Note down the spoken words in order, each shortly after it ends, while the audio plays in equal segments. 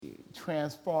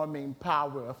transforming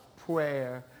power of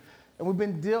prayer. And we've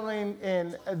been dealing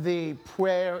in the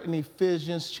prayer in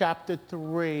Ephesians chapter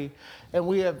 3. And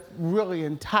we have really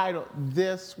entitled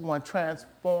this one,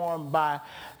 Transformed by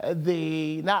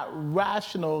the not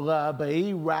rational love, but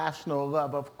irrational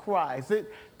love of Christ.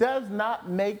 It does not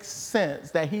make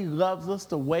sense that he loves us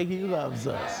the way he loves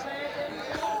us.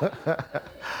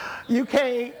 You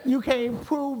can't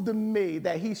prove to me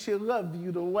that he should love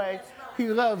you the way he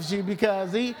loves you,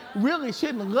 because he really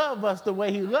shouldn't love us the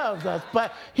way he loves us,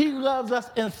 but he loves us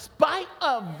in spite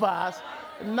of us,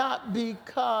 not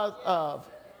because of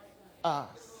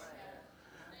us.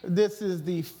 This is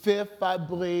the fifth, I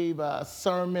believe,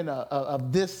 sermon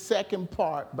of this second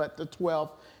part, but the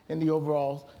 12th in the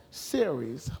overall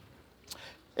series.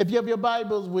 If you have your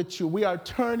Bibles with you, we are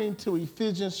turning to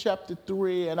Ephesians chapter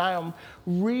 3, and I am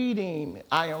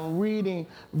reading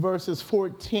verses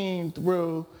 14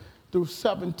 through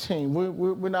 17.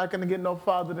 We're not going to get no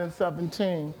farther than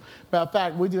 17. Matter of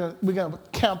fact, we're going to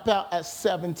camp out at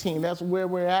 17. That's where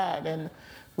we're at, and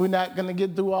we're not going to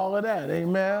get through all of that.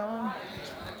 Amen?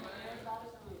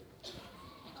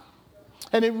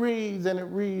 And it reads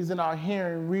in our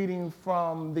hearing, reading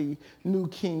from the New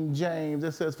King James.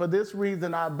 It says, "For this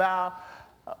reason I bow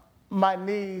my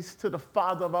knees to the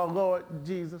Father of our Lord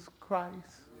Jesus Christ,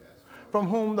 from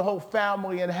whom the whole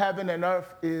family in heaven and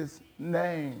earth is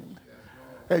named,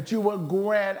 that you will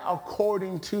grant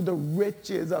according to the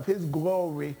riches of his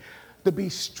glory to be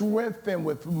strengthened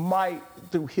with might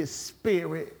through his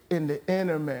Spirit in the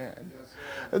inner man,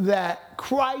 that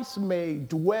Christ may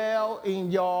dwell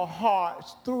in your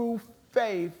hearts through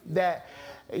faith, that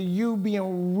you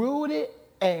being rooted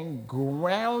and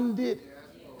grounded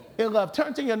in love."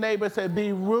 Turn to your neighbor and say,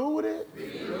 be rooted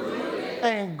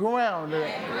and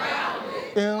grounded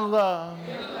in love.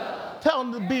 Tell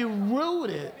him to be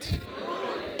rooted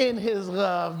in his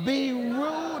love. Be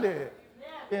rooted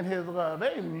in his love.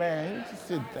 Amen. You can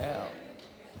sit down.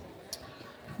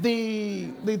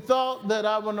 The thought that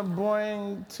I want to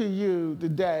bring to you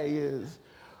today is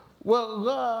what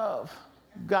love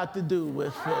got to do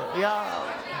with it. Y'all.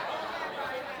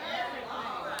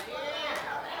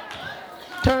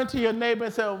 Turn to your neighbor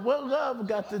and say, what love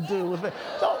got to do with it?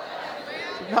 So,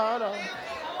 hold on.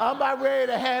 I'm about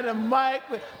ready to have the mic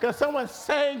because someone's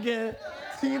singing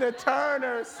Tina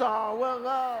Turner's song. What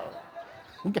love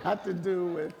got to do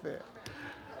with it?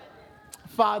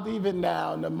 Father, even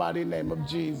now, in the mighty name of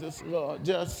Jesus, Lord,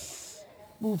 just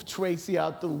move Tracy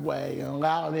out the way and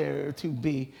allow there to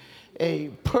be a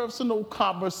personal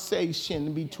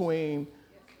conversation between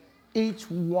each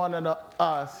one of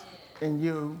us and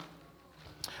you.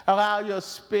 Allow your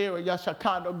spirit, your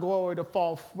Shekinah glory, to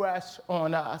fall fresh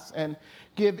on us and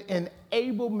give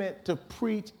enablement to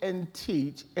preach and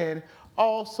teach, and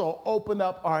also open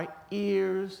up our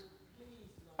ears,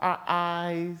 our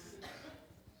eyes,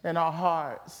 and our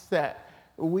hearts, that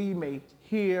we may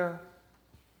hear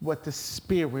what the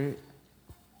Spirit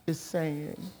is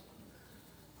saying.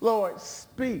 Lord,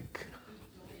 speak,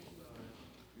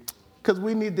 because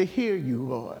we need to hear you,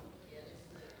 Lord.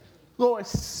 Lord,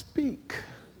 speak,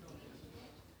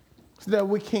 so that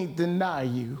we can't deny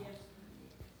you.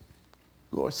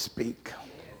 Lord, speak.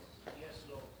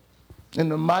 In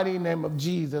the mighty name of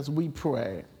Jesus, we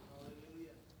pray.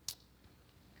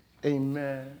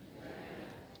 Amen.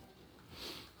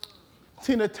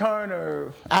 Tina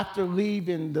Turner, after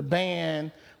leaving the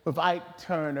band with Ike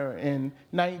Turner in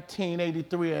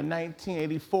 1983 and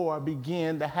 1984,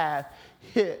 began to have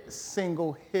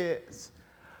single hits.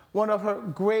 One of her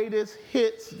greatest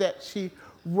hits that she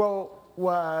wrote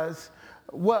was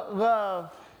 "What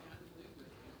Love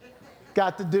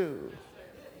Got to Do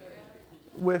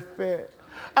with It."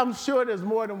 I'm sure there's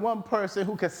more than one person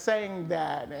who could sing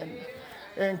that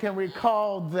and can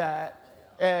recall that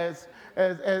as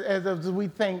we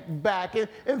think back.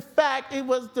 In fact, it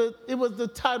was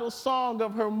the title song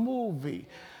of her movie.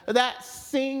 That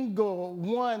single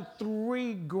won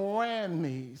 3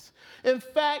 Grammys. In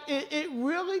fact, it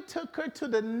really took her to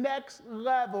the next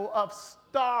level of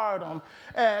stardom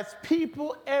as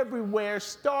people everywhere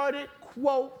started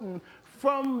quoting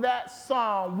from that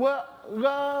song, "What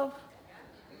love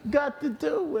got to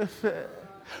do with it?"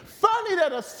 Funny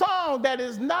that a song that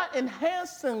is not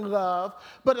enhancing love,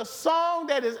 but a song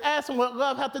that is asking what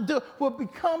love has to do, will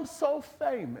become so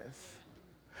famous.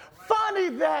 Funny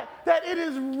that it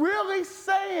is really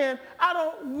saying, I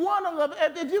don't want to love.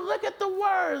 If you look at the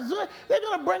words, they're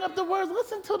going to bring up the words.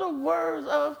 Listen to the words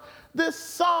of this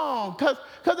song.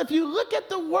 Because if you look at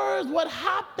the words, what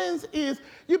happens is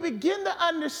you begin to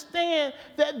understand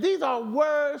that these are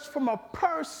words from a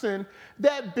person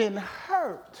that's been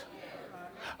hurt.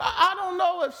 I don't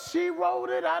know if she wrote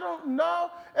it. I don't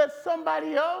know if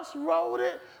somebody else wrote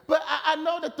it. But I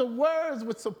know that the words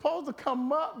were supposed to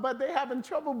come up, but they're having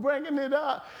trouble bringing it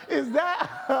up. Is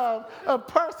that a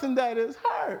person that is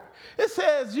hurt? It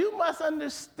says, you must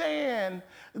understand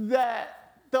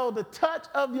that though the touch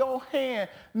of your hand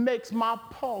makes my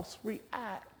pulse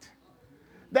react,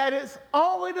 that it's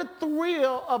only the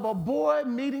thrill of a boy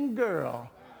meeting girl.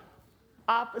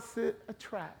 Opposite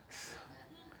attracts.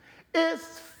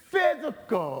 It's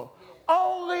physical,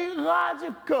 only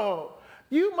logical.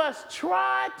 You must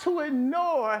try to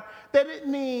ignore that it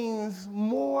means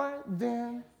more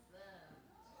than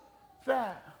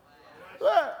that.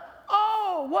 Look,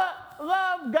 oh, what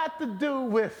love got to do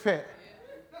with it?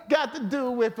 Got to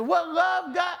do with it. What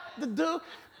love got to do,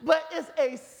 but it's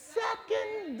a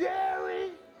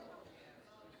secondary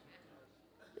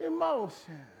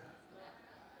emotion.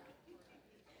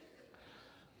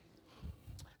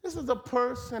 This is a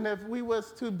person, if we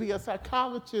was to be a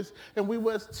psychologist and we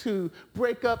was to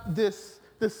break up this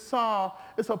song,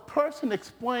 it's a person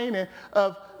explaining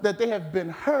that they have been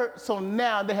hurt, so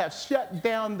now they have shut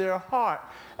down their heart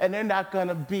and they're not going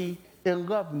to be in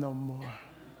love no more.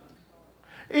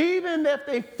 Even if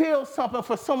they feel something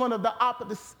for someone of the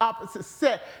opposite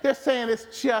sex, they're saying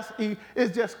it's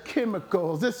just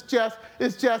chemicals. It's just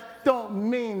don't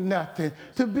mean nothing.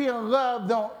 To be in love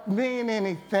don't mean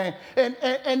anything.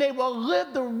 And they will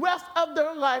live the rest of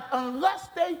their life unless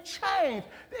they change.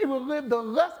 They will live the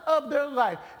rest of their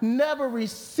life never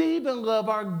receiving love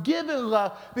or giving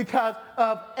love because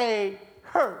of a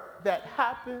hurt that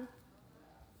happened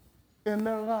in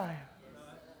their life.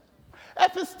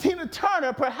 If it's Tina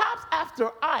Turner, perhaps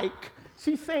after Ike,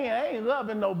 she's saying, I ain't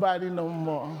loving nobody no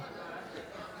more.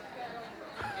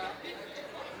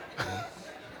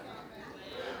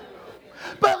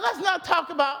 But let's not talk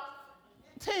about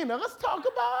Tina. Let's talk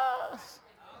about us.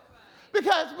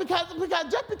 Because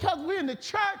just because we're in the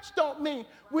church don't mean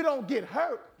we don't get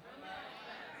hurt.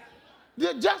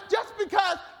 Just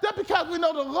because we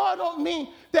know the Lord don't mean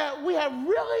that we have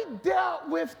really dealt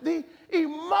with the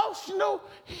emotional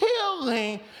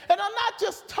healing. And I'm not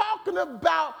just talking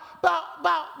about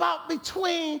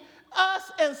between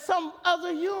us and some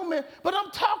other human, but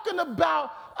I'm talking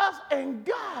about us and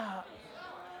God.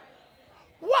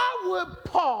 Why would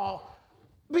Paul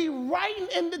be writing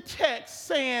in the text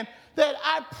saying that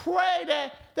I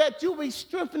pray that you be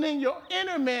strengthening your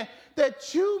inner man,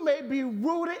 that you may be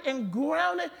rooted and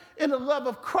grounded in the love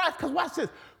of Christ? Because watch this,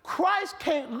 Christ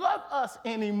can't love us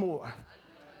anymore.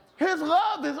 His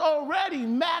love is already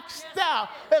maxed out.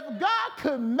 If God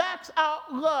could max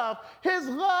out love, his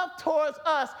love towards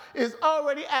us is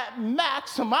already at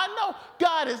maximum. I know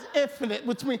God is infinite,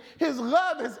 which means his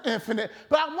love is infinite,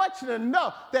 but I want you to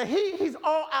know that he's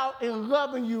all out in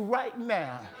loving you right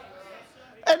now.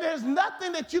 And there's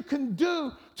nothing that you can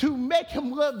do to make him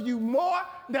love you more.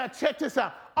 Now check this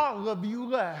out. I'll love you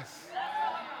less.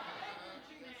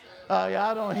 Oh,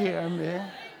 y'all don't hear me.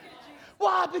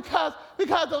 Why? Because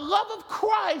the love of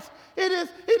Christ,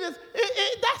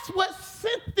 that's what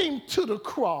sent him to the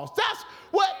cross. That's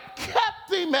what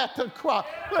kept him at the cross.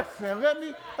 Listen, let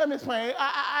me explain.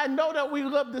 I know that we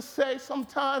love to say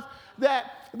sometimes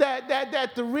that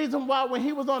the reason why when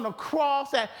he was on the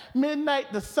cross at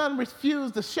midnight, the sun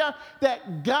refused to shine,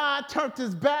 that God turned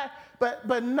his back.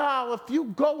 But now, if you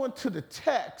go into the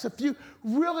text, if you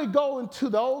really go into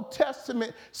the Old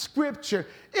Testament scripture,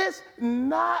 it's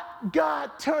not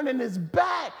God turning his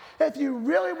back. If you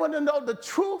really want to know the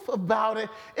truth about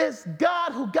it, it's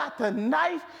God who got the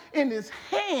knife in his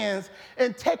hands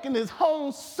and taking his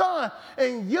own son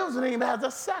and using him as a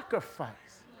sacrifice.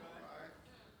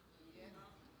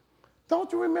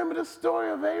 Don't you remember the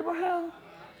story of Abraham?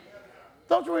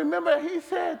 Don't you remember he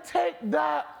said, take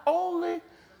thy only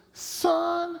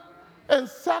son and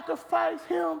sacrifice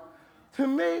him to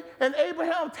me? And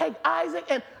Abraham take Isaac,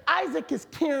 and Isaac is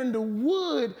carrying the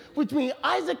wood, which means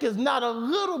Isaac is not a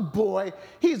little boy,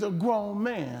 he's a grown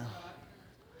man.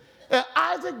 And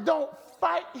Isaac don't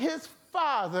fight his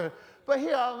father, but he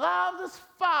allows his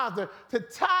father to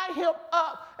tie him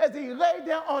up as he lay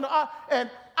down on the altar.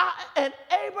 And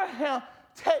Abraham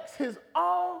takes his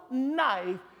own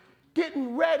knife,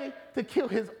 getting ready to kill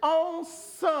his own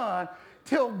son,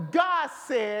 till God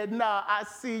said, nah, I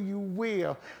see you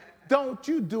will. Don't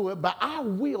you do it, but I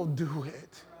will do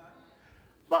it.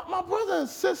 But my brother and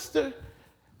sister,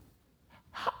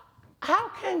 how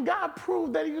can God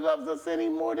prove that he loves us any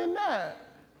more than that?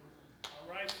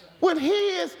 When he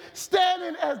is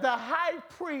standing as the high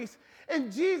priest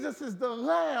and Jesus is the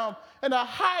lamb, and the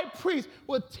high priest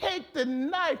would take the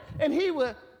knife and he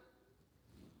would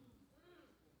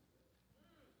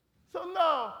So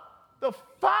no, the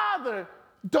Father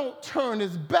don't turn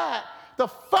his back. The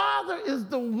Father is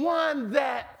the one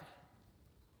that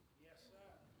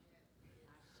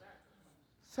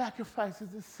sacrifices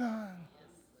his Son.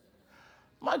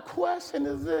 My question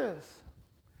is this.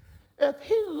 If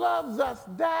he loves us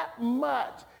that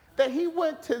much, that he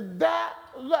went to that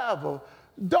level,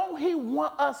 don't he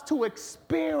want us to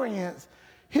experience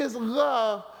his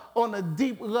love on a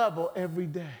deep level every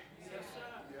day? Yes, sir.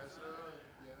 Yes, sir.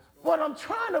 Yes, what I'm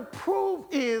trying to prove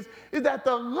is that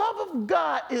the love of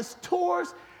God is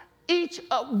towards each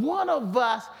one of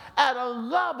us at a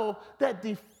level that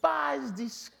defies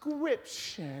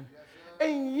description. Yes,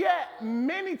 and yet,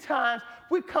 many times,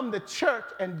 we come to church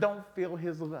and don't feel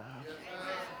his love. Yes,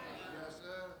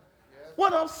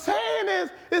 what I'm saying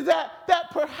is that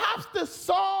perhaps the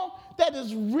song that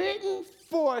is written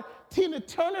for Tina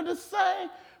Turner to sing,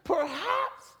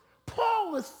 perhaps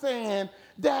Paul is saying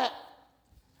that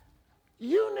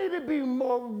you need to be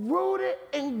more rooted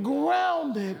and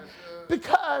grounded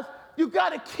because you got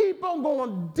to keep on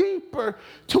going deeper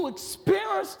to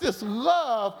experience this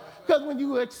love. Because when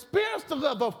you experience the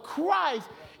love of Christ,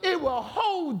 it will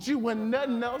hold you when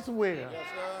nothing else will.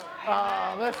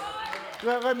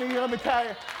 Let me tell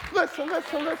you. Listen.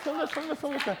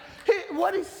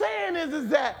 What he's saying is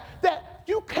that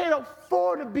you can't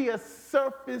afford to be a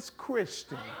surface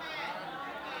Christian.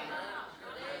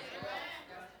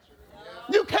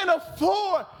 You can't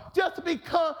afford just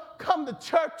to come to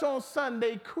church on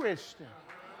Sunday Christian.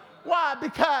 Why?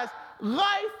 Because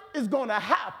life is going to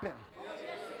happen.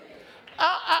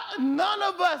 None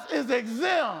of us is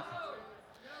exempt.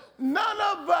 None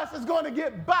of us is going to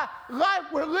get by.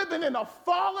 Life, we're living in a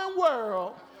fallen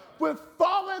world with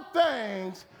fallen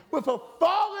things, with a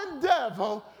fallen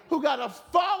devil who got a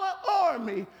fallen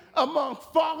army among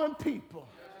fallen people.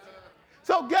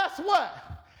 So guess what?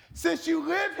 Since you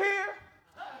live here,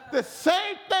 the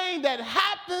same thing that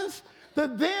happens to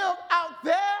them out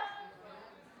there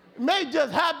may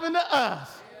just happen to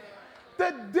us.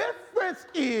 The difference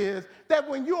is that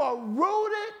when you are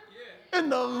rooted in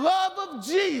the love of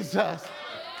Jesus,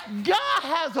 God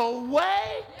has a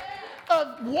way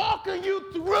of walking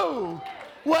you through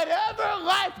whatever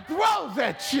life throws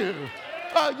at you.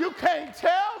 You can't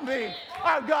tell me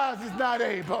our God is not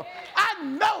able. I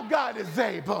know God is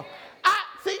able.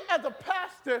 See, as a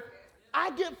pastor,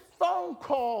 I get phone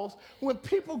calls when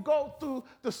people go through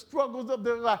the struggles of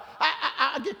their life.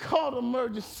 I get called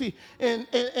emergency in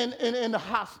the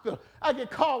hospital. I get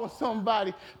called when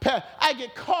somebody passed. I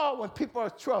get called when people are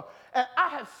in trouble. And I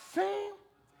have seen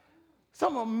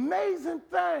some amazing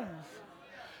things.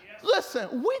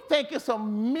 Listen, we think it's a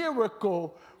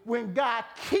miracle when God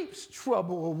keeps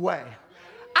trouble away.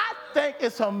 I think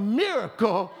it's a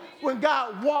miracle when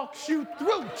God walks you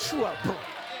through trouble.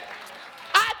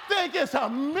 I think it's a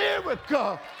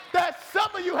miracle that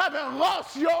some of you haven't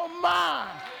lost your mind.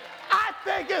 I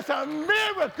think it's a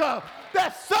miracle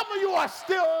that some of you are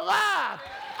still alive.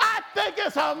 I think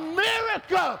it's a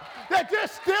miracle that you're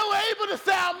still able to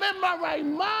say, I'm in my right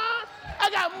mind. I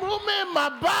got movement in my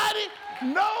body.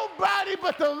 Nobody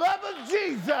but the love of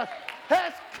Jesus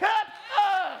has kept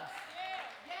us.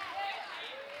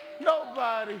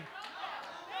 Nobody.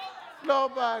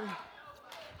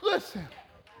 Listen.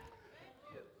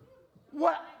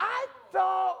 What I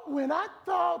thought, when I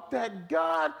thought that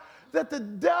the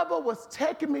devil was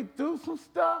taking me through some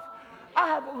stuff, I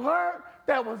have learned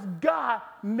that was God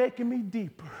making me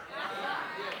deeper.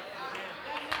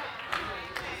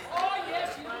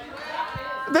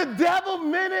 The devil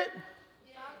meant it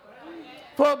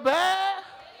for bad,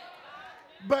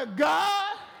 but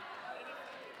God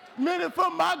meant it for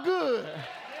my good.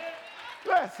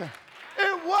 Listen,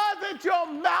 it wasn't your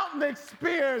mountain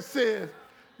experiences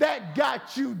that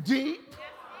got you deep.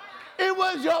 It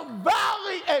was your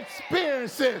valley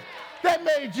experiences that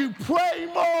made you pray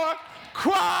more,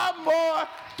 cry more,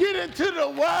 get into the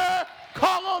word,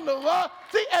 call on the Lord.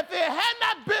 See, if it had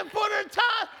not been for the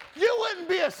time, you wouldn't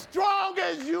be as strong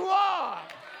as you are.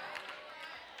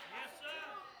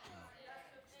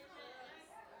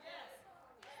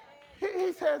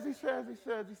 He says,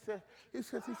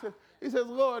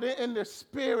 Lord, in the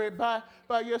spirit, by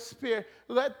your spirit,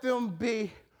 let them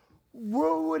be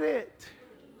rooted.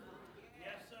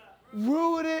 Yes, sir.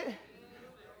 Rooted.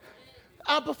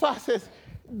 Amplify says,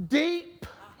 deep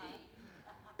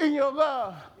in your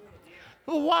love.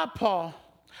 Well, why, Paul?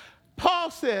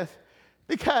 Paul says,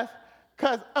 because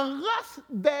unless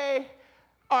they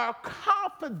are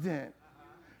confident,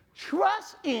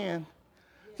 trust in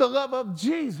the love of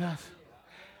Jesus,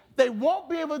 they won't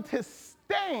be able to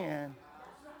stand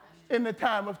in the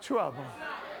time of trouble.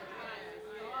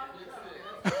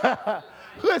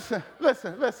 Listen.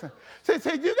 See,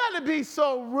 you got to be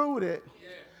so rooted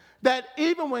that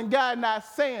even when God not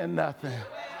saying nothing,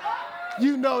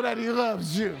 you know that he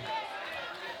loves you.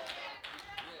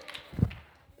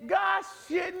 God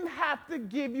shouldn't have to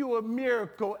give you a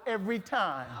miracle every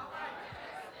time.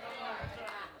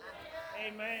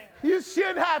 Amen. You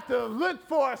shouldn't have to look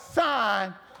for a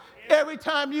sign every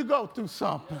time you go through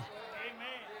something.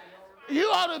 Amen. You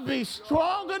ought to be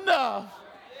strong enough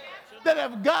that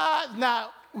if God's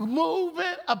not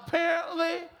moving,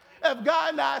 apparently, if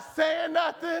God not saying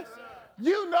nothing,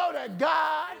 you know that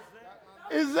God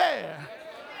is there.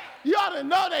 You ought to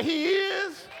know that he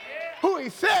is who he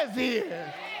says he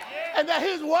is. And that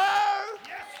his word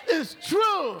is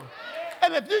true.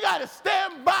 And if you got to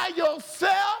stand by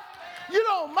yourself, you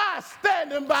don't mind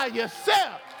standing by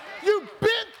yourself. You've been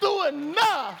through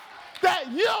enough that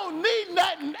you don't need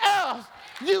nothing else.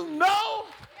 You know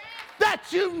that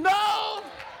you know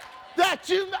that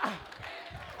you know.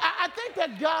 I think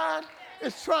that God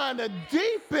is trying to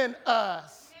deepen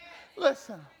us.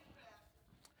 Listen,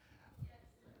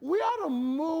 we ought to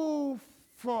move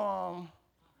from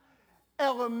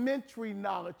elementary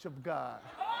knowledge of God.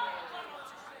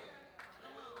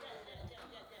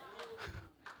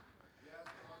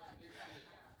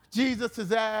 Jesus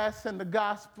is asked in the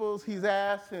Gospels, he's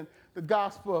asked in the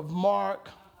Gospel of Mark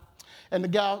and the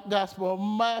Gospel of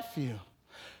Matthew.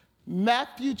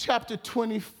 Matthew chapter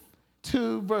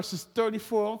 22, verses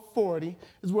 34 and 40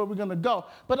 is where we're going to go.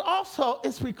 But also,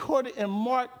 it's recorded in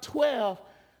Mark 12,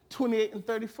 28 and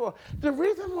 34. The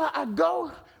reason why I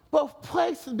go both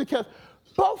places because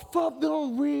both of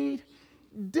them read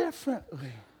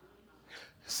differently.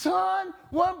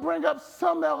 One bring up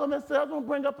some elements, the other one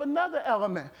bring up another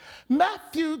element.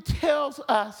 Matthew tells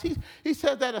us, he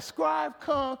said that a scribe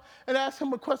come and asked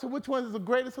him a question, which one is the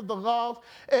greatest of the laws?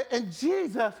 And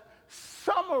Jesus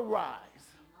summarized.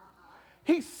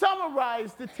 He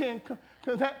summarized the 10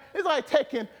 commandments. It's like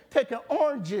taking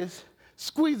oranges,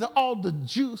 squeezing all the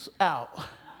juice out,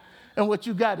 and what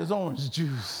you got is orange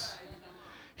juice.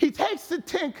 He takes the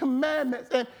 10 commandments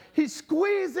and he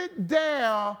squeezes it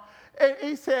down. And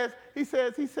he says,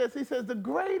 the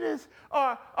greatest,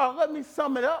 or let me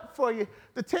sum it up for you.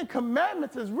 The 10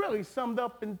 commandments is really summed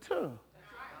up in 2.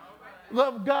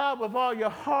 Love God with all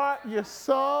your heart, your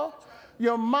soul,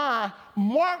 your mind,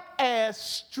 marked as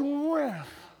strength.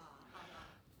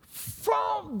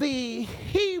 From the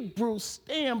Hebrew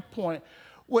standpoint,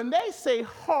 when they say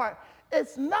heart,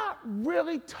 it's not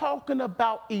really talking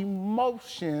about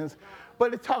emotions,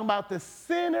 but it's talking about the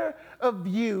center of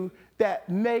you that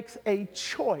makes a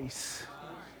choice.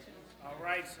 All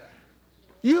right, sir.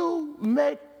 You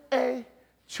make a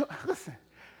choice. Listen,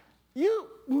 you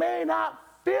may not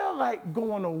feel like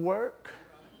going to work,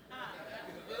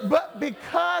 but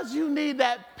because you need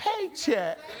that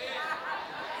paycheck,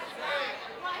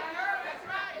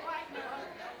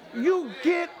 you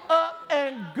get up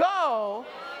and go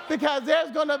because there's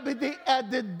going to be a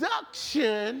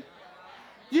deduction.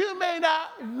 You may not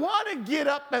want to get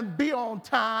up and be on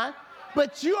time,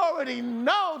 but you already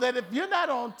know that if you're not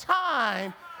on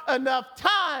time, enough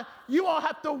time, you won't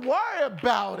have to worry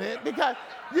about it because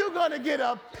you're going to get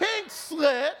a pink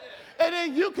slip and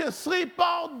then you can sleep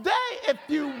all day if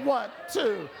you want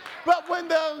to. But when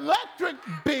the electric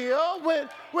bill,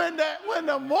 when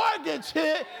the mortgage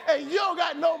hit and you don't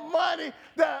got no money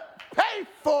to pay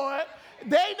for it,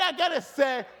 they not going to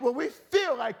say, well, we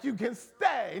feel like you can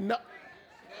stay. No.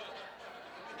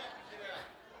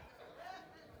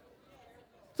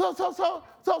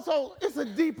 So it's a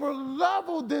deeper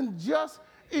level than just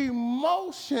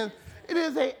emotion. It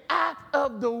is an act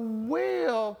of the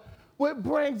will which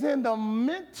brings in the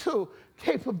mental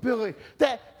capability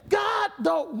that God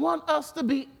don't want us to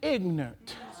be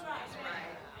ignorant.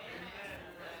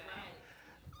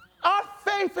 Our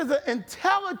faith is an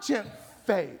intelligent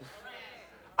faith.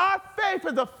 Our faith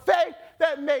is a faith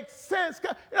that makes sense.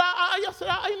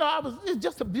 It's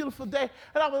just a beautiful day,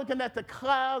 and I was looking at the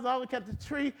clouds, I was looking at the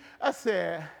tree. I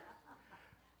said,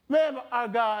 man, our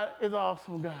God is an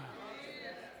awesome God.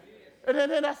 And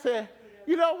then I said,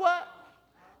 you know what?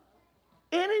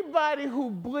 Anybody who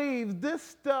believes this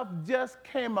stuff just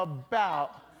came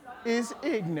about is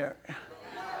ignorant.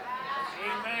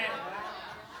 Amen.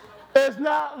 It's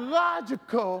not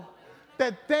logical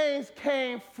that things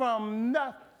came from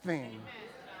nothing.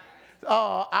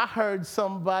 Oh, I heard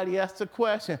somebody ask the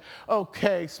question,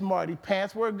 okay, smarty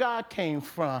pants, where God came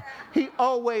from? He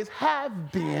always has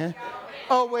been,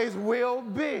 always will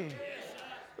be.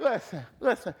 Listen,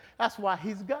 that's why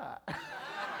he's God. That's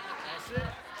it.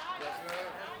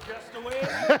 Just the way it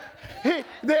is.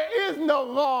 There is no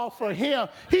law for him.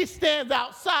 He stands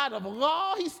outside of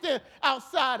law. He stands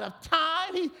outside of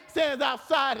time. He stands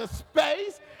outside of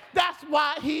space. That's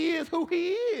why he is who he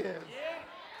is.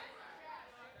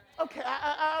 Okay,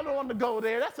 I don't want to go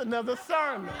there. That's another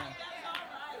sermon.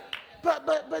 But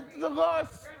the Lord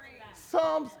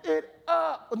sums it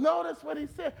up. Notice what he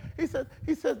said.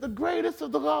 He says the greatest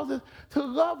of the laws is to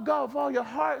love God with all your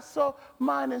heart, soul,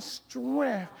 mind, and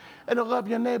strength, and to love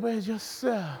your neighbor as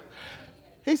yourself.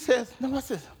 He says, now what's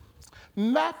this?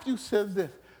 Matthew says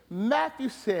this. Matthew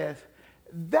says,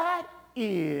 that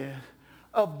is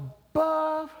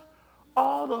above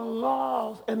all the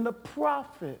laws and the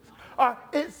prophets. Or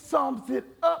it sums it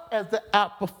up, as the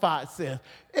Amplified says.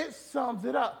 It sums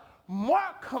it up.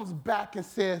 Mark comes back and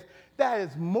says, that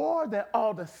is more than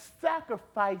all the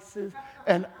sacrifices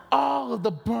and all of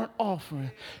the burnt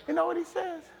offering. You know what he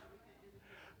says?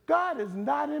 God is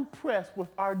not impressed with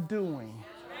our doing.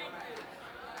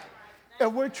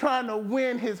 And we're trying to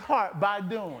win his heart by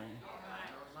doing.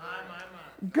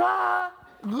 God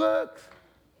looks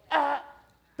at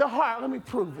the heart. Let me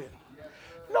prove it.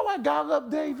 You know why God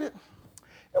loved David?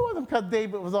 It wasn't because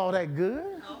David was all that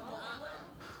good.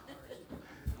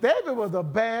 David was a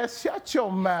bad shut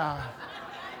your mouth.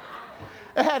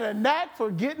 It had a knack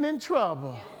for getting in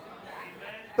trouble.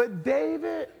 But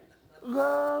David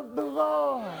loved the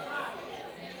Lord.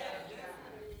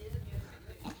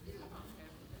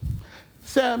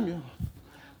 Samuel,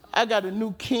 I got a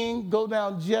new king, go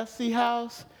down Jesse's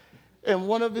house, and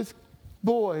one of his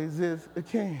boys is a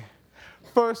king.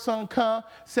 First son come,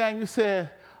 Samuel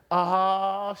said,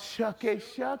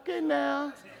 shucky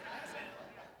now.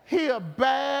 He a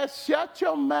bad, shut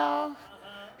your mouth.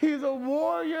 He's a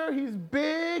warrior, he's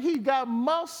big, he got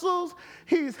muscles,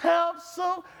 he's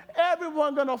handsome.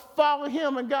 Everyone gonna follow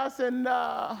him. And God said,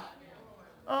 nah,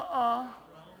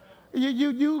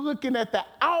 You looking at the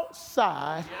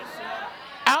outside,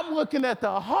 I'm looking at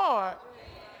the heart.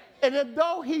 And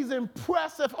though he's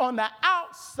impressive on the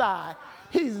outside,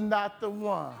 he's not the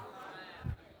one.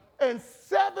 And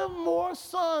 7 more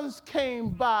sons came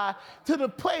by to the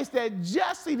place that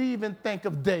Jesse didn't even think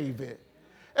of David.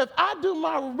 If I do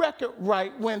my record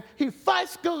right, when he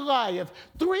fights Goliath,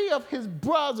 3 of his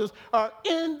brothers are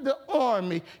in the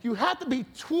army. You have to be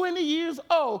 20 years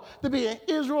old to be in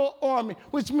Israel army,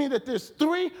 which means that there's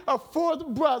 3 or 4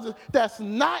 brothers that's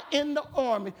not in the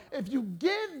army. If you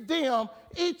give them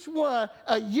each one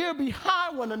a year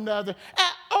behind one another,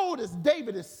 at oldest,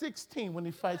 David is 16 when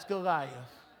he fights Goliath.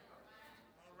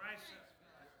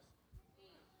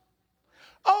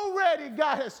 Already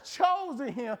God has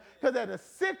chosen him because at a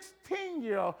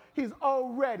 16-year-old, he's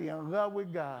already in love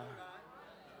with God.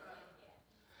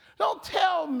 Don't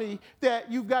tell me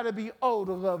that you've got to be old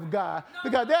to love God,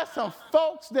 because there's some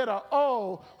folks that are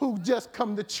old who just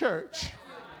come to church.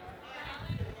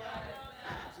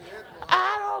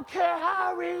 I don't care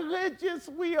how religious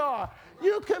we are.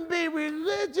 You can be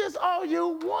religious all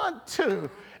you want to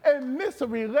and miss a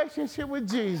relationship with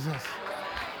Jesus.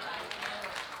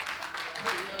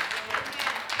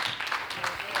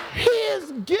 He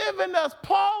is giving us,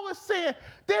 Paul is saying,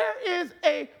 there is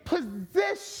a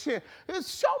position.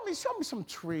 Show me some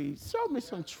trees. Show me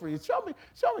some trees. Show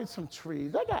me some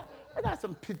trees. I got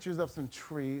some pictures of some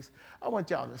trees I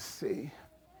want y'all to see.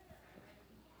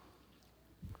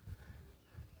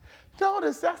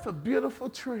 Notice that's a beautiful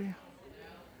tree.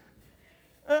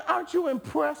 Aren't you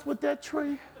impressed with that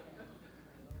tree?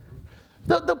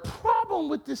 The problem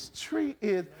with this tree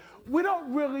is we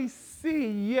don't really see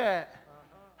yet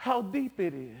how deep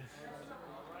it is.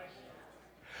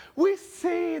 We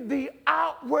see the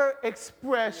outward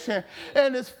expression,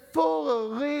 and it's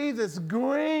full of leaves, it's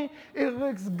green, it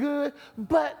looks good,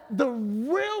 but the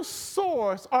real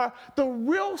source or the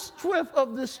real strength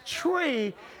of this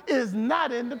tree is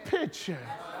not in the picture.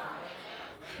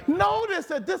 Notice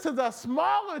that this is a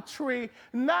smaller tree,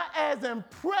 not as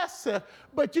impressive,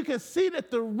 but you can see that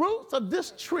the roots of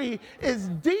this tree is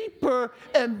deeper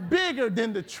and bigger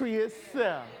than the tree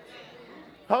itself.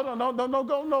 Hold on, don't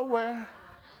go nowhere.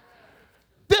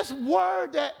 This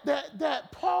word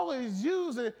that Paul is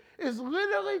using is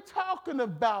literally talking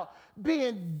about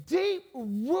being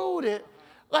deep-rooted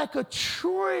like a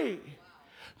tree.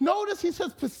 Notice he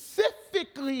says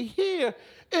specifically here,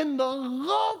 in the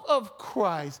love of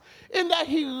Christ, in that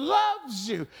he loves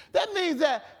you. That means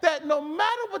that no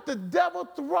matter what the devil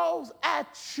throws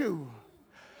at you,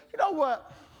 you know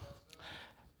what?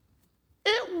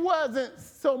 It wasn't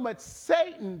so much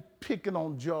Satan picking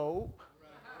on Job.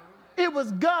 It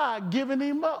was God giving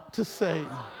him up to Satan.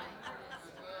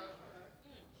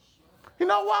 You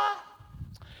know why?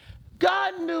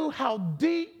 God knew how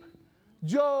deep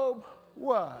Job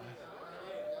was.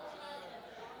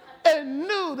 And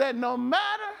knew that no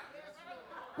matter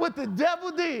what the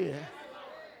devil did,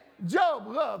 Job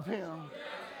loved him.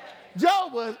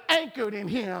 Job was anchored in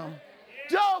him.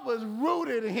 Job was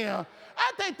rooted in him.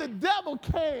 I think the devil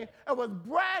came and was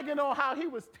bragging on how he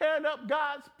was tearing up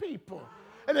God's people.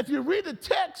 And if you read the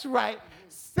text right,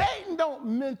 Satan don't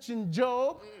mention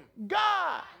Job.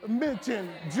 God mentioned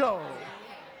Job.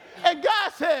 And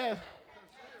God said,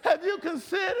 have you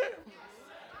considered?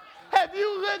 Have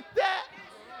you looked at?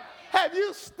 Have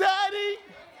you studied?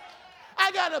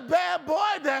 I got a bad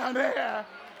boy down there.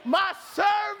 My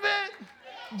servant,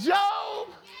 Job,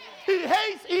 he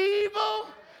hates evil.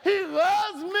 He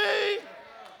loves me.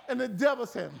 And the devil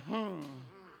said,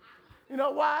 You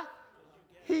know why?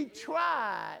 He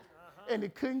tried and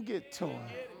it couldn't get to him.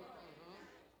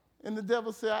 And the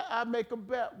devil said, I make a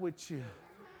bet with you.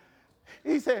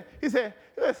 He said,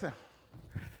 listen.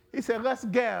 He said, let's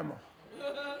gamble.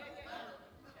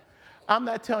 I'm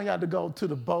not telling y'all to go to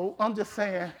the boat. I'm just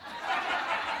saying.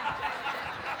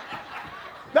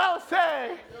 Don't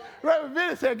say, Reverend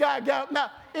Vinny said, God got.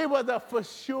 Now, it was a for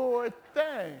sure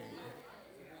thing.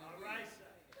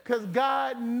 Because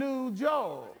God knew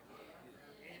Job.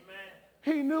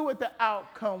 He knew what the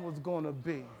outcome was going to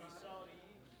be.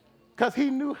 Because he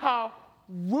knew how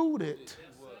rooted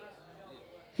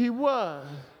he was.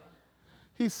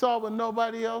 He saw what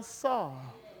nobody else saw.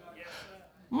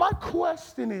 My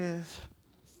question is,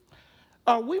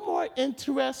 are we more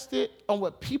interested on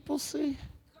what people see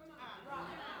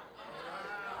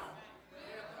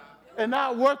and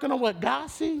not working on what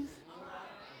God sees?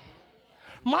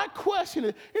 My question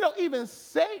is, even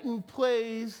Satan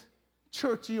plays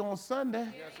churchy on Sunday.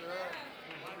 Yes, sir.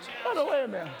 Hold on, wait a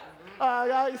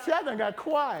minute. See, I done got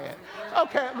quiet.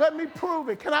 Okay, let me prove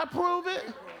it. Can I prove it?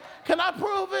 Can I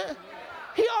prove it?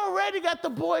 He already got the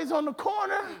boys on the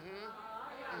corner.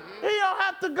 He don't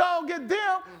have to go get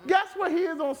them. Guess where he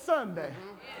is on Sunday?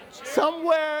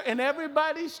 Somewhere in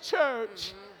everybody's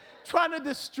church trying to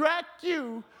distract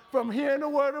you from hearing the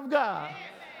word of God.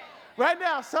 Right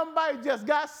now, somebody just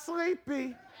got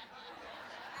sleepy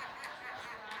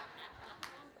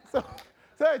so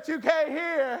that you can't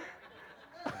hear.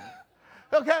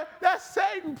 Okay? That's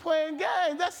Satan playing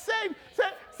games. That's Satan.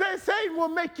 Satan will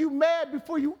make you mad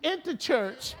before you enter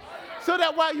church so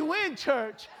that while you're in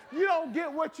church, you don't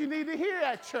get what you need to hear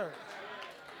at church.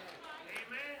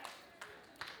 Amen.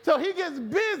 So he gets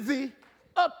busy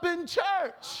up in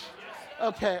church.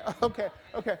 Okay.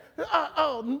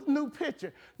 New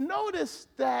picture. Notice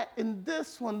that in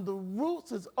this one, the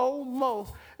roots is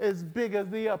almost as big as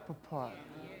the upper part.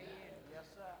 Yes,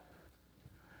 sir.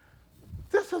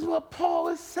 This is what Paul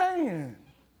is saying.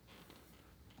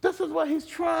 This is what he's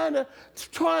trying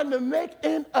to make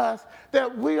in us,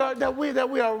 that we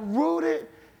are rooted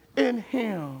in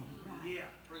him. Yeah.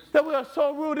 That we are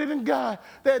so rooted in God.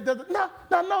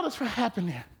 Now notice what happened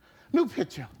there. New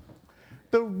picture.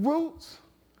 The roots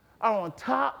are on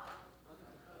top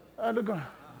of the ground.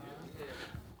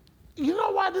 You know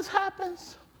why this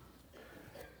happens?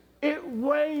 It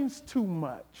rains too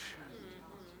much.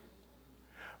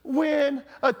 When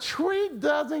a tree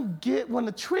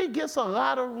gets a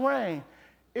lot of rain,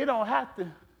 it don't have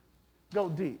to go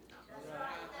deep.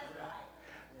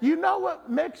 You know what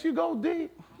makes you go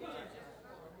deep?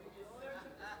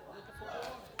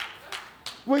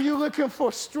 When you're looking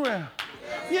for strength.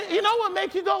 You know what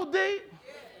makes you go deep?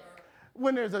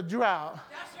 When there's a drought.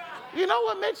 You know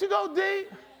what makes you go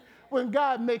deep? When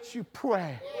God makes you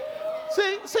pray.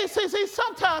 See,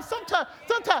 sometimes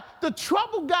the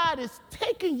trouble God is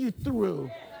taking you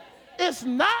through, it's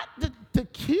not to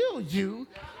kill you,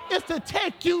 it's to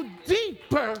take you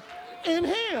deeper in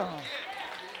him.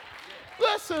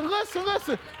 Listen.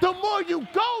 The more you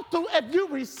go through, if you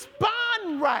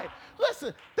respond right,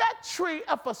 listen, that tree,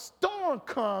 if a storm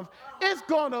comes, it's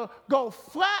going to go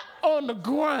flat on the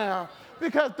ground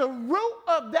because the root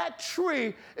of that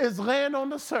tree is laying on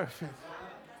the surface.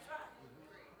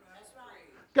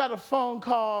 Got a phone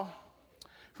call,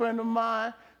 a friend of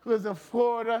mine who lives in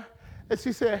Florida, and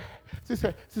she said,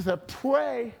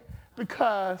 pray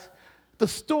because the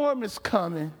storm is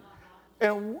coming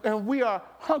and we are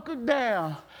hunkered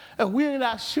down and we're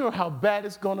not sure how bad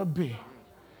it's going to be.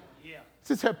 Yeah.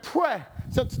 She said, pray.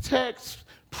 Sent the text,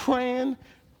 praying,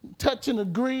 touch and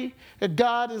agree that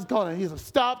God is going to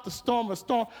stop the storm. The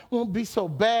storm won't be so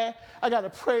bad. I got a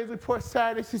praise report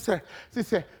Saturday. She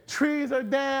said, trees are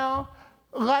down,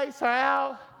 lights are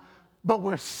out, but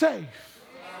we're safe.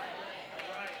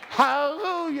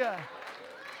 Hallelujah.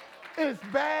 It's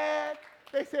bad.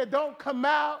 They said, don't come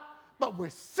out, but we're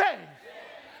safe.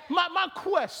 My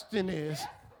question is,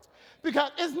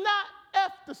 Because it's not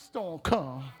if the storm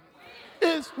comes,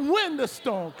 it's when the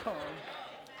storm comes.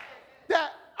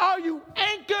 That are you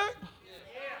anchored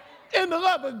in the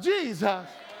love of Jesus?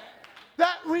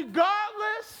 That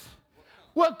regardless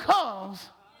what comes,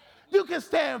 you can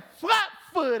stand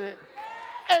flat-footed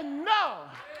and know,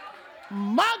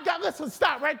 my God, listen,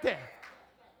 stop right there.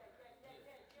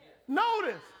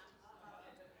 Notice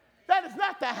that it's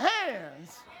not the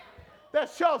hands that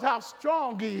shows how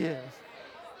strong he is,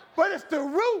 but it's the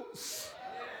roots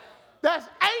that's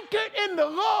anchored in the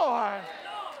Lord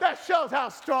that shows how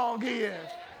strong he is.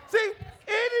 See,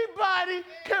 anybody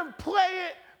can play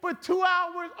it for 2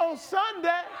 hours on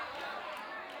Sunday.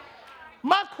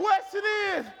 My question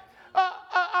is,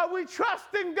 are we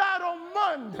trusting God on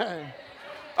Monday?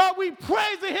 Are we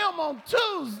praising him on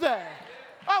Tuesday?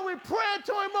 Are we praying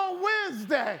to him on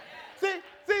Wednesday? See,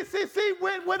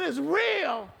 when it's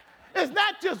real, it's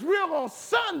not just real on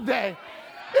Sunday.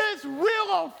 It's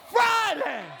real on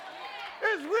Friday.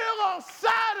 It's real on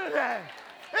Saturday.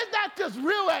 It's not just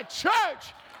real at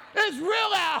church. It's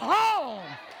real at home.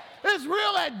 It's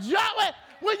real at job.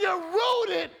 When you're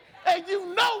rooted and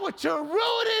you know what you're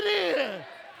rooted in.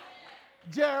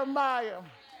 Jeremiah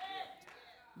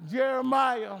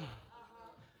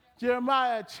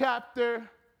chapter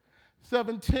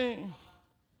 17.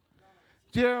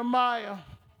 Jeremiah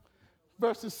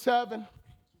verses 7,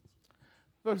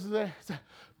 verses 8.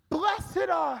 Blessed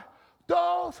are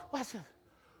those, watch this,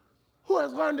 who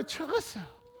has learned to trust. Listen,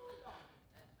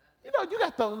 you know, you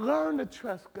got to learn to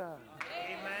trust God.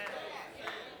 Amen.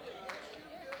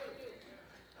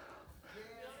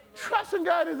 Trusting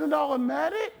God isn't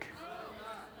automatic.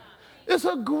 It's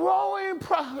a growing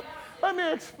process. Let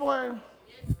me explain.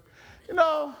 You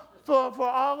know, for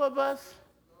all of us,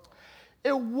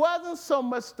 it wasn't so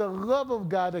much the love of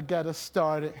God that got us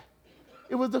started.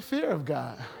 It was the fear of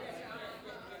God.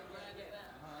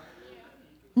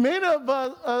 Many of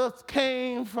us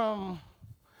came from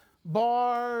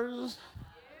bars,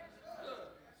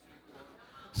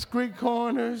 street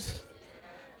corners,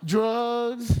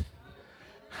 drugs.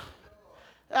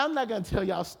 I'm not going to tell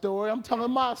y'all a story. I'm telling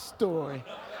my story.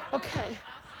 Okay.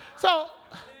 So,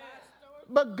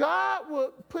 but God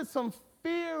would put some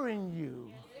fear in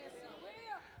you.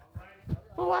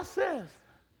 But watch this.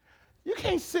 You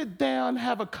can't sit down and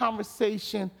have a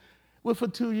conversation with a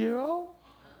 2-year-old.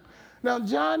 Now,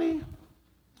 Johnny,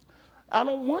 I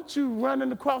don't want you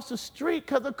running across the street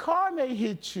because a car may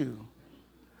hit you.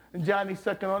 And Johnny's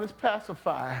sucking on his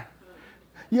pacifier.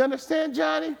 You understand,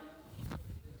 Johnny?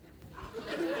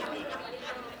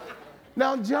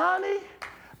 Now, Johnny,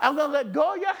 I'm going to let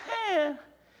go of your hand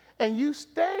and you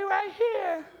stay right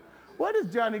here. What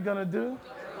is Johnny going to do?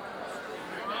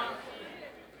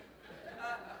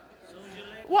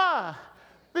 Why?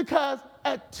 Because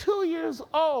at 2 years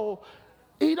old,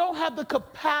 he don't have the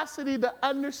capacity to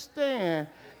understand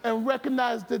and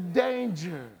recognize the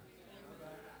danger.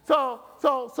 So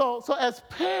as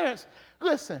parents,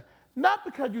 listen, not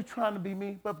because you're trying to be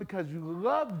me, but because you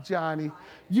love Johnny,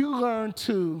 you learn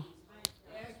to.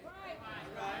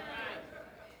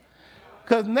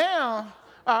 Because now,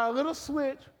 our little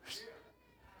switch,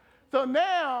 so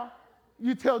now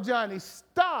you tell Johnny,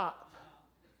 stop.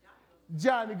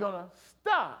 Johnny gonna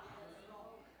stop.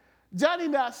 Johnny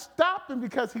not stopping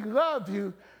because he loves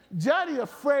you. Johnny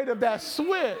afraid of that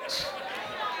switch.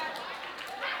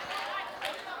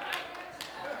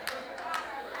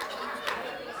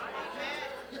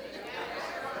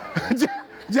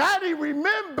 Johnny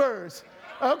remembers,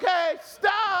 okay,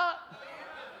 stop.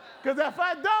 Because if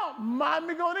I don't,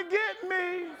 mommy gonna get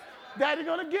me. Daddy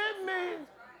gonna get me.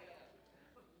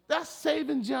 That's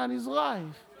saving Johnny's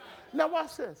life. Now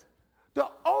watch this. The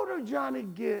older Johnny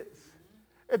gets,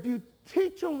 if you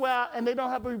teach them well and they don't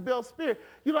have a rebellious spirit,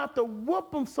 you don't have to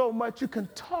whoop them so much, you can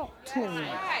talk to them.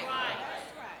 That's right.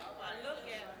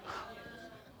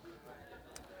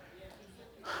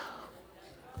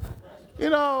 You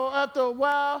know, after a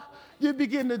while, you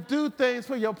begin to do things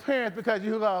for your parents because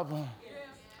you love them.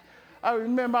 I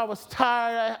remember I was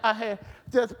tired. I had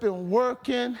just been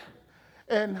working,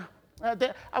 and I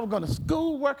was going to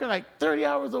school working like 30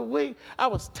 hours a week. I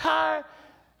was tired,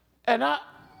 and I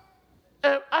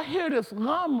hear this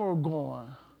lawnmower going.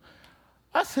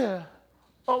 I said,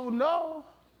 oh, no.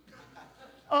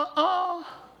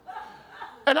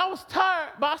 And I was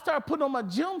tired, but I started putting on my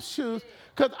gym shoes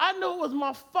because I knew it was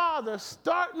my father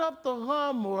starting up the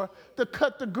lawnmower to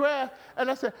cut the grass. And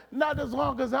I said, not as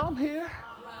long as I'm here.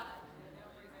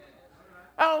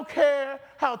 I don't care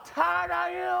how tired I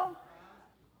am.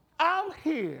 I'm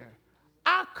here.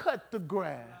 I cut the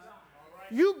grass.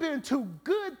 You've been too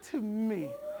good to me.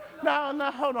 Now,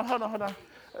 hold on.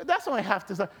 That's only half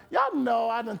the story. Y'all know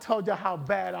I done told you how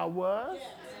bad I was.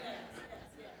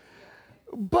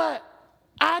 But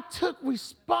I took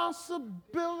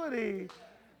responsibility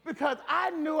because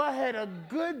I knew I had a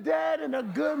good dad and a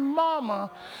good mama.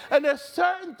 And there's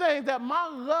certain things that my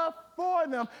love for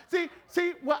them.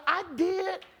 See, what I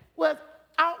did was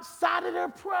outside of their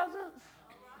presence.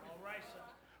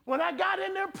 When I got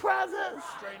in their presence,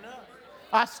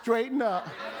 I straightened up.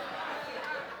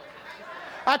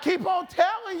 I keep on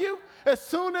telling you, as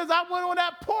soon as I went on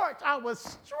that porch, I was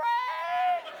straight.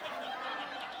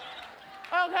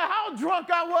 I don't care how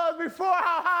drunk I was before,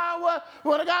 how high I was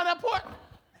when I got on that porch.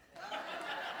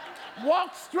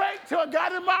 Walked straight till I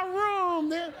got in my room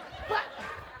then.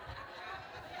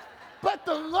 But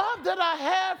the love that I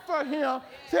had for him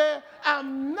said,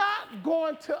 I'm not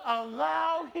going to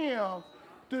allow him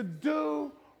to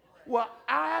do what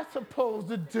I'm supposed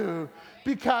to do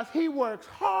because he works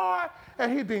hard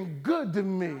and he's been good to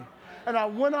me. And I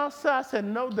went outside, I said,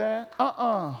 no, Dad,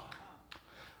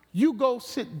 you go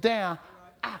sit down.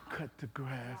 I cut the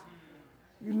grass.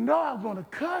 You know I'm going to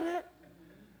cut it.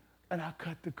 And I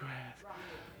cut the grass.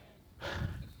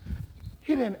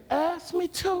 He didn't ask me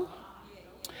to.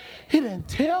 He didn't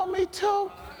tell me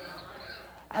to.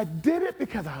 I did it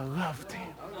because I loved him.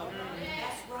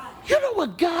 You know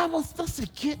what God wants us to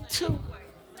get to?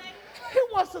 He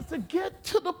wants us to get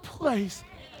to the place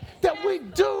that we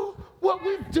do what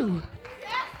we do.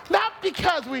 Not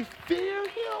because we fear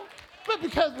him, but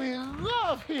because we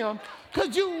love him.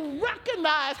 Because you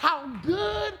recognize how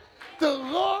good the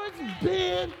Lord's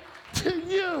been to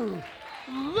you.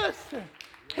 Listen,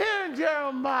 here in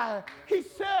Jeremiah, he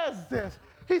says this.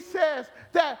 He says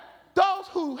that those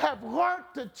who have learned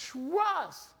to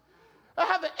trust,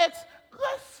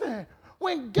 listen,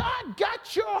 when God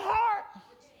got your heart,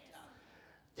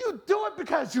 you do it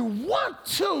because you want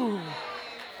to.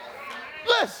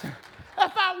 Listen,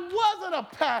 if I wasn't a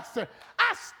pastor,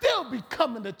 I'd still be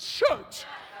coming to church,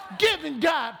 giving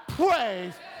God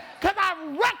praise, because I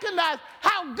recognize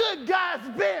how good God's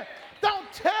been.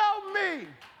 Don't tell me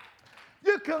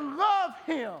you can love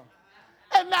him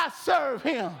and not serve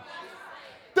him.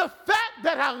 The fact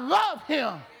that I love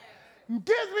him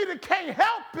gives me the can't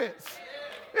help it.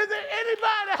 Is there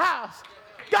anybody in the house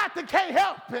got the can't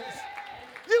help it?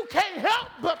 You can't help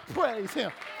but praise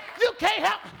him. You can't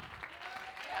help.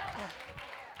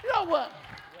 You know what?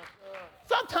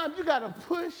 Sometimes you got to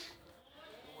push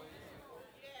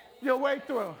your way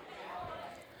through.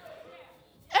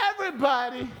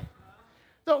 Everybody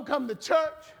don't come to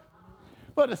church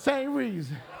for the same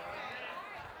reason.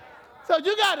 So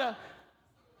you got to,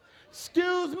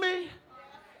 excuse me,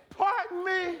 pardon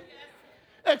me,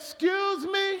 excuse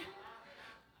me,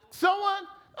 someone,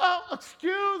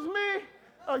 excuse me.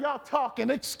 Oh, y'all talking,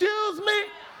 excuse me.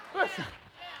 Listen,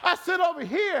 I sit over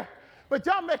here, but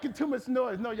y'all making too much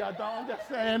noise. No, y'all don't, I'm just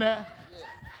saying that.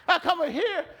 I come over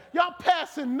here, y'all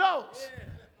passing notes.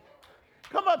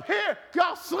 Come up here,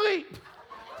 y'all sleep.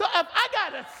 So if I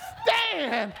gotta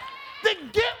stand to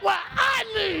get what I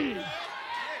need,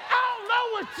 I don't know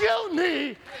what you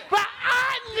need, but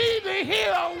I need to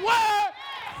hear a word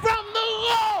from the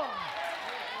Lord.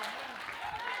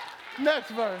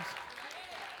 Next verse.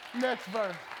 Next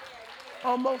verse.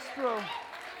 Almost through.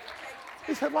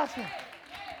 He said, watch it.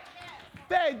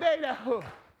 They that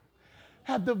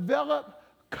have developed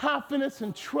confidence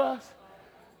and trust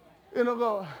in the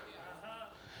Lord.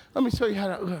 Let me show you how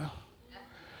that looks.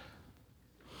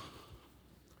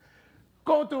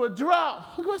 Going through a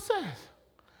drought. Look what it says.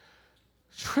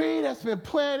 Tree that's been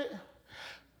planted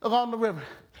along the river.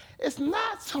 It's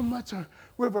not so much a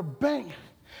river bank,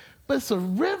 but it's a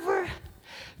river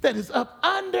that is up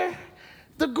under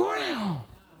the ground.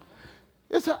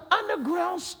 It's an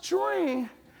underground stream,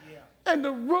 and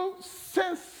the roots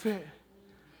sense it,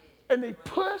 and they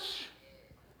push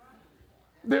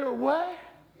their way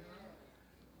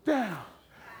down.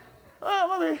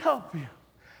 Oh, let me help you.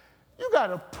 You got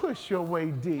to push your way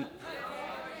deep.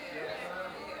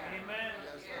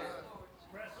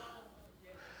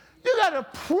 You got to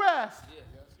press.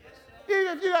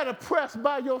 You got to press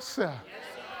by yourself.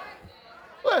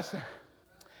 Listen,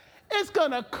 it's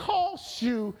going to cost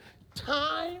you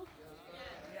time.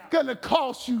 Going to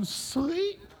cost you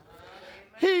sleep.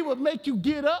 He will make you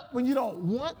get up when you don't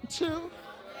want to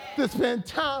spend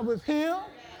time with him.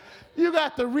 You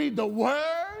got to read the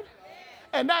word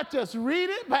and not just read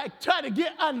it, but try to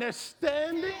get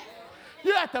understanding.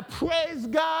 You have to praise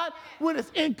God when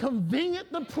it's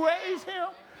inconvenient to praise him.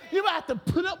 You might have to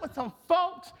put up with some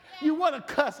folks you want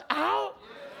to cuss out.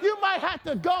 You might have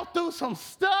to go through some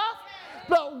stuff.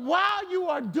 But while you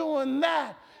are doing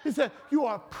that, He said, you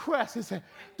are pressed. He said,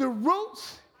 the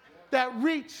roots that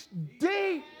reach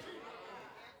deep.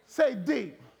 Say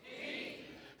deep.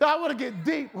 So I want to get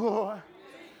deep, Lord.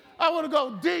 I want to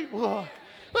go deep, Lord.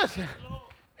 Listen,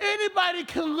 anybody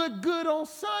can look good on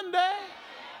Sunday.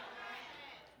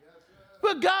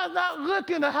 But God's not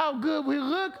looking at how good we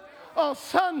look on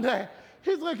Sunday.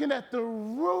 He's looking at the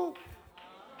root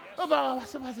of our,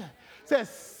 somebody says,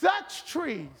 such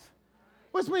trees,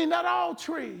 which means not all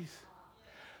trees.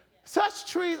 Such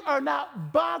trees are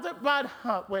not bothered by the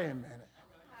hunt. Wait a minute.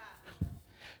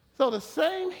 So the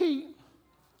same heat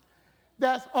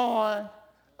that's on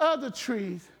other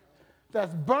trees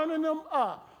that's burning them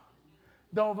up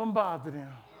don't even bother them.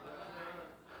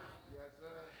 You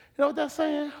know what that's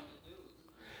saying?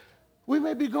 We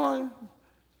may be going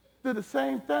through the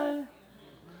same thing,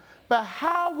 but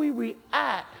how we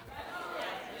react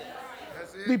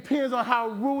depends on how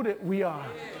rooted we are.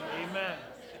 Amen.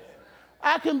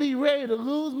 I can be ready to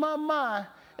lose my mind,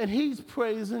 and he's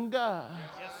praising God.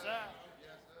 Yes, sir.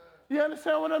 You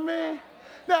understand what I mean?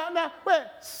 Now,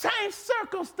 but same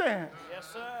circumstance. Yes,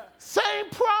 sir. Same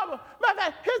problem. Matter of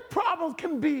fact, his problems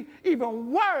can be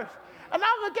even worse. And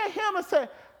I look at him and say,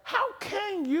 how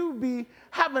can you be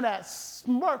having that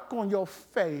smirk on your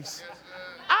face?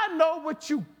 I know what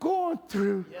you're going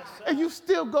through, Yes, sir. and you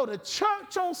still go to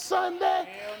church on Sunday.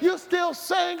 You still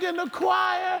sing in the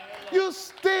choir. You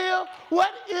still,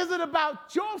 what is it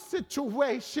about your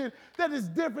situation that is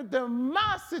different than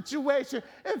my situation?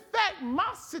 In fact,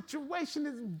 my situation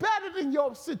is better than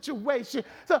your situation.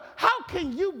 So how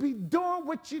can you be doing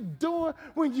what you're doing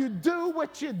when you do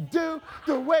what you do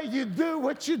the way you do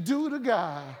what you do to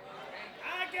God?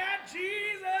 I got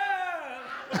Jesus.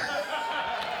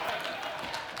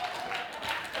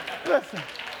 Listen,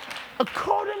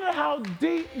 according to how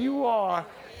deep you are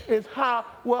is how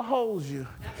what holds you.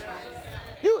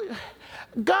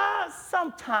 God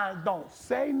sometimes don't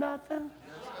say nothing,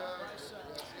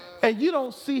 and you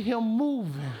don't see him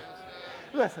moving.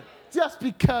 Listen, just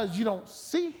because you don't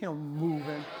see him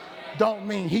moving don't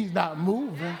mean he's not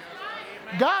moving.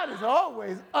 God is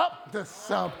always up to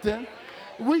something.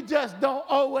 We just don't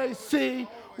always see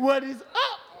what he's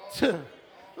up to.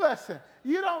 Listen,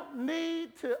 you don't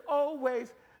need to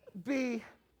always be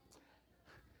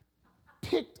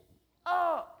picked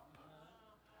up.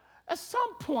 At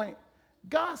some point,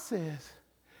 God says,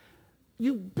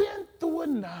 you've been through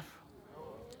enough.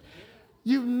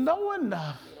 You know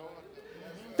enough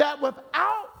that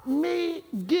without me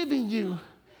giving you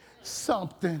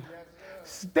something,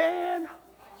 stand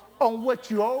on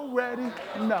what you already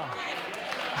know.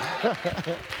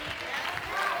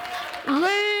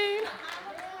 Lean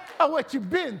on what you've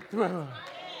been through.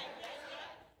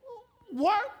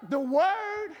 Work the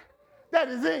word that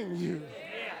is in you.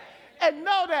 And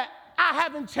know that I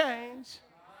haven't changed.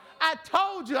 I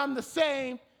told you I'm the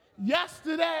same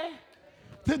yesterday,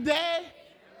 today,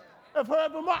 and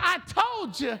forevermore. I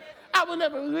told you I will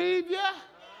never leave you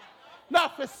nor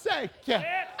forsake you.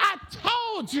 I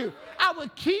told you I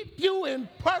would keep you in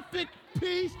perfect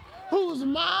peace, whose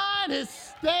mind is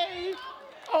stayed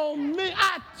on me.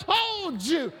 I told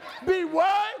you, be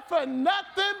worried for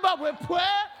nothing but with prayer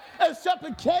and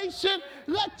supplication.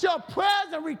 Let your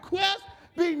prayers and requests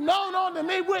be known unto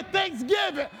me with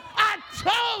thanksgiving. I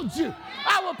told you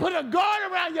I will put a guard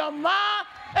around your mind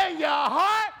and your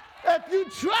heart if you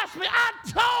trust me. I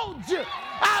told you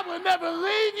I will never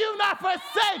leave you nor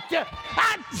forsake you.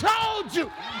 I told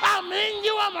you I'm in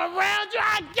you, I'm around you,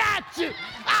 I got you.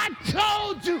 I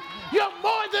told you you're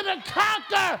more than a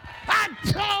conqueror. I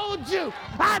told you.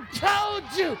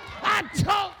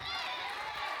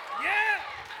 Yeah.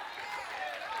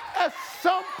 At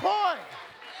some point,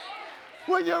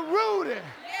 when you're rooted,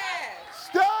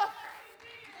 stuff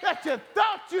that you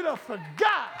thought you'd have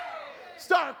forgot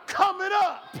start coming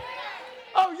up.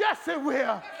 Oh, yes, it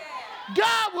will.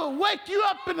 God will wake you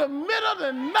up in the middle of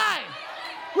the night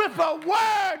with a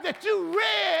word that you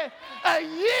read a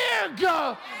year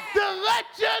ago to let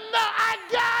you know I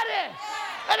got it.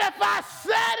 And if I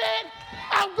said it,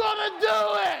 I'm going to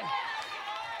do it.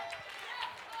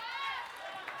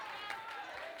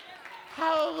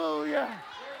 Hallelujah.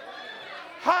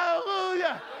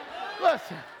 Hallelujah.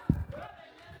 Listen.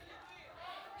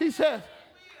 He says,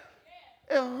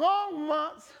 in long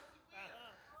months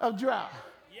of drought,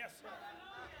 Yes, sir.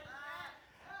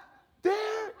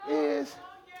 there is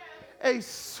a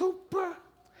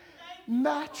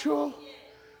supernatural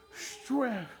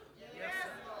strength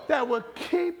that will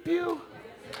keep you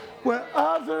when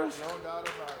others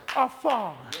are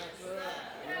falling.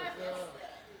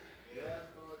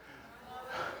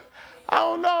 I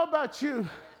don't know about you,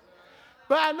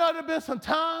 but I know there have been some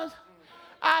times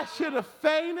I should have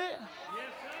fainted.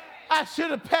 I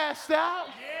should have passed out.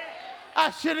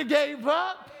 I should have gave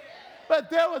up. But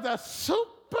there was a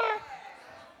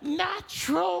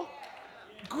supernatural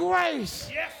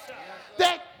grace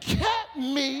that kept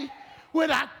me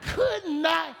when I could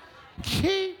not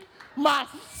keep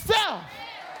myself.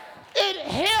 It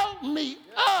held me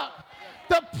up.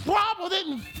 The problem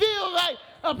didn't feel like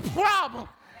a problem.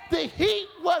 The heat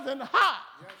wasn't hot.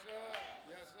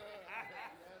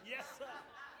 Yes, sir.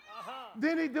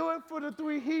 Didn't he do it for the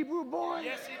 3 Hebrew boys?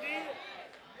 Yes, he did.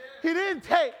 He didn't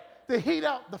take the heat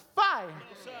out the fire,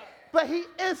 but he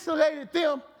insulated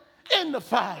them in the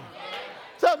fire.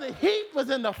 So the heat was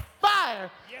in the fire,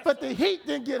 but the heat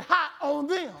didn't get hot on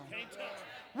them.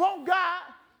 Won't God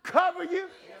cover you?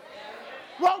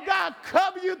 Won't God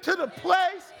cover you to the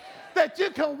place that you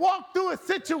can walk through a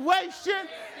situation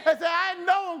and say, I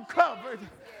know I'm covered.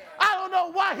 I don't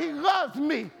know why he loves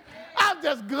me. I'm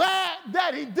just glad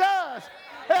that he does.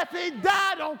 If he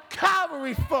died on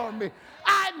Calvary for me,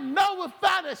 I know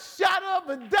without a shadow of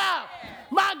a doubt,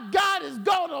 my God is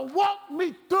going to walk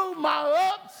me through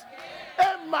my ups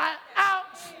and my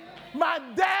outs, my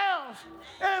downs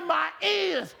and my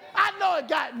ins. I know it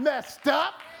got messed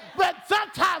up, but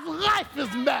sometimes life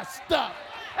is messed up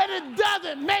and it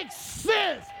doesn't make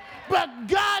sense. But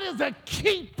God is a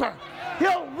keeper.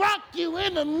 He'll rock you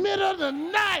in the middle of the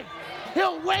night.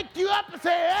 He'll wake you up and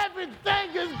say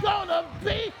everything is going to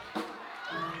be.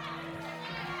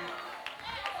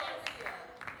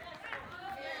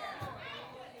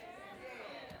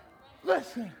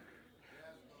 Listen,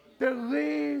 the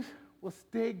leaves will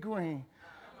stay green.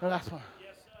 The last one.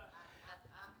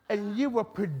 And you will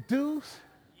produce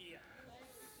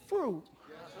fruit.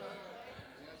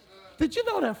 Did you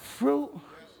know that fruit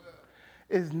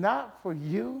is not for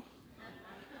you?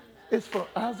 It's for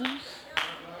others.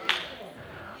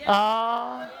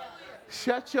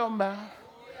 Shut your mouth.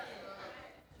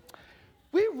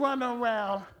 We run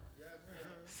around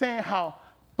saying how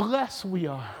blessed we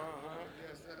are.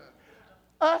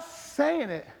 Us saying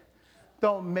it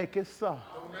don't make it so.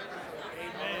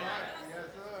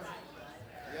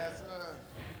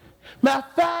 Matter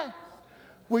of fact,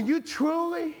 when you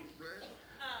truly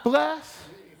bless,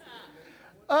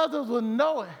 others will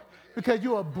know it because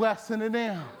you are blessing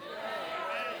them.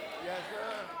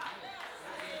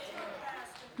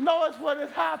 Notice what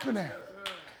is happening.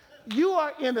 You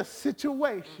are in a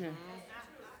situation,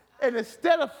 and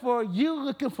instead of for you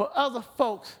looking for other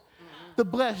folks to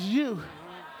bless you,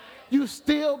 you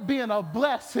still being a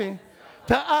blessing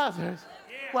to others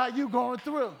while you going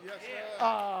through.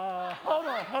 Hold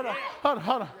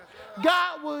on.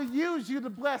 God will use you to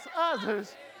bless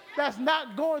others that's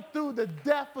not going through the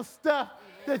depth of stuff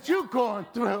that you're going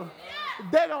through.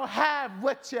 They don't have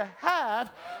what you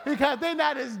have because they're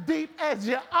not as deep as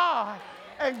you are.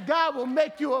 And God will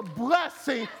make you a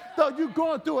blessing though you're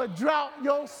going through a drought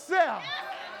yourself.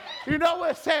 You know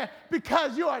what it's saying?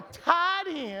 Because you are tied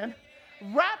in,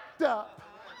 wrapped up,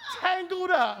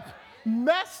 tangled up,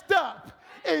 messed up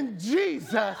in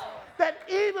Jesus, that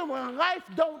even when life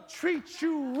don't treat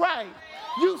you right,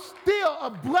 you still a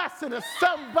blessing to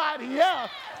somebody else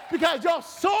because your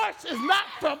source is not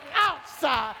from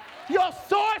outside. Your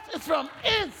source is from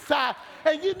inside.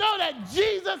 And you know that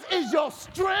Jesus is your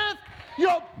strength,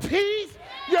 your peace,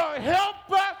 your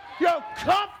helper, your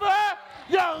comfort,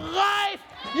 your life,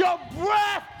 your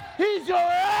breath. He's your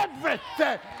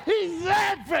everything. He's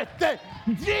everything.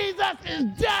 Jesus is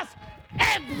just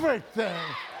everything.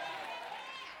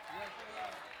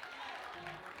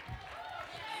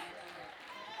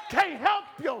 Can't help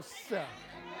yourself.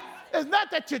 It's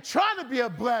not that you're trying to be a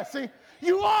blessing.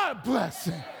 You are a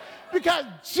blessing because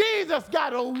Jesus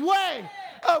got a way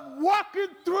of walking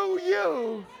through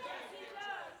you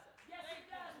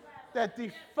that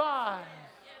defies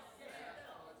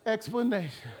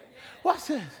explanation. Watch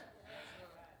this.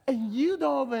 And you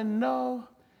don't even know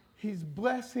he's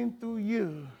blessing through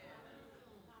you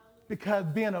because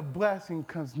being a blessing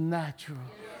comes natural.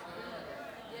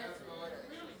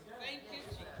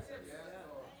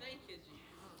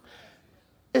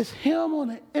 It's him on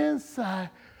the inside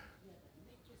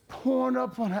pouring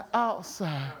up on the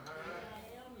outside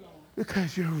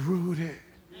because you're rooted.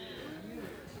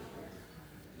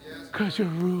 Because you're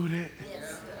rooted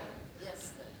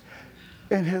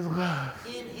in his love.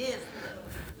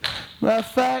 Matter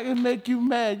of fact, it make you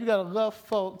mad. You got to love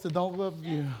folks that don't love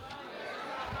you.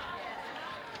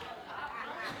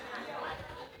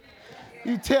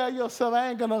 You tell yourself, I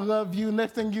ain't going to love you.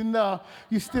 Next thing you know,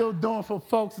 you're still doing for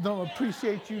folks that don't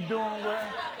appreciate you doing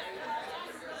well.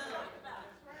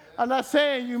 I'm not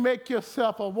saying you make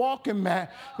yourself a walking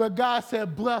mat, but God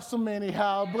said, bless them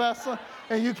anyhow. Bless them,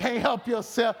 and you can't help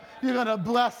yourself. You're going to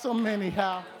bless them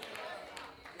anyhow.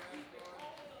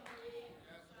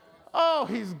 Oh,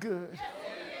 he's good.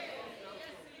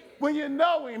 When you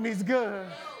know him, he's good.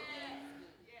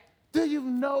 Do you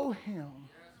know him?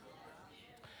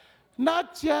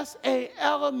 Not just an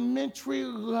elementary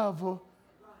level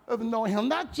of knowing him,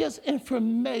 not just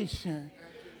information,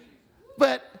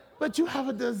 but you have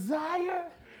a desire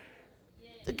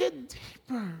to get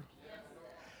deeper.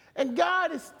 And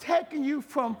God is taking you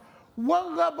from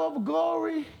one level of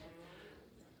glory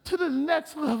to the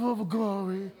next level of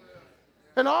glory.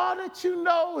 And all that you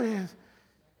know is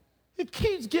it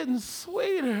keeps getting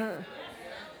sweeter.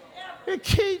 It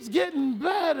keeps getting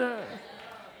better.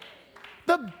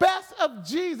 The best of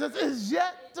Jesus is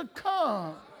yet to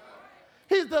come.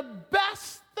 He's the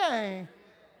best thing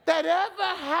that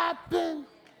ever happened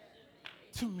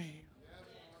to me.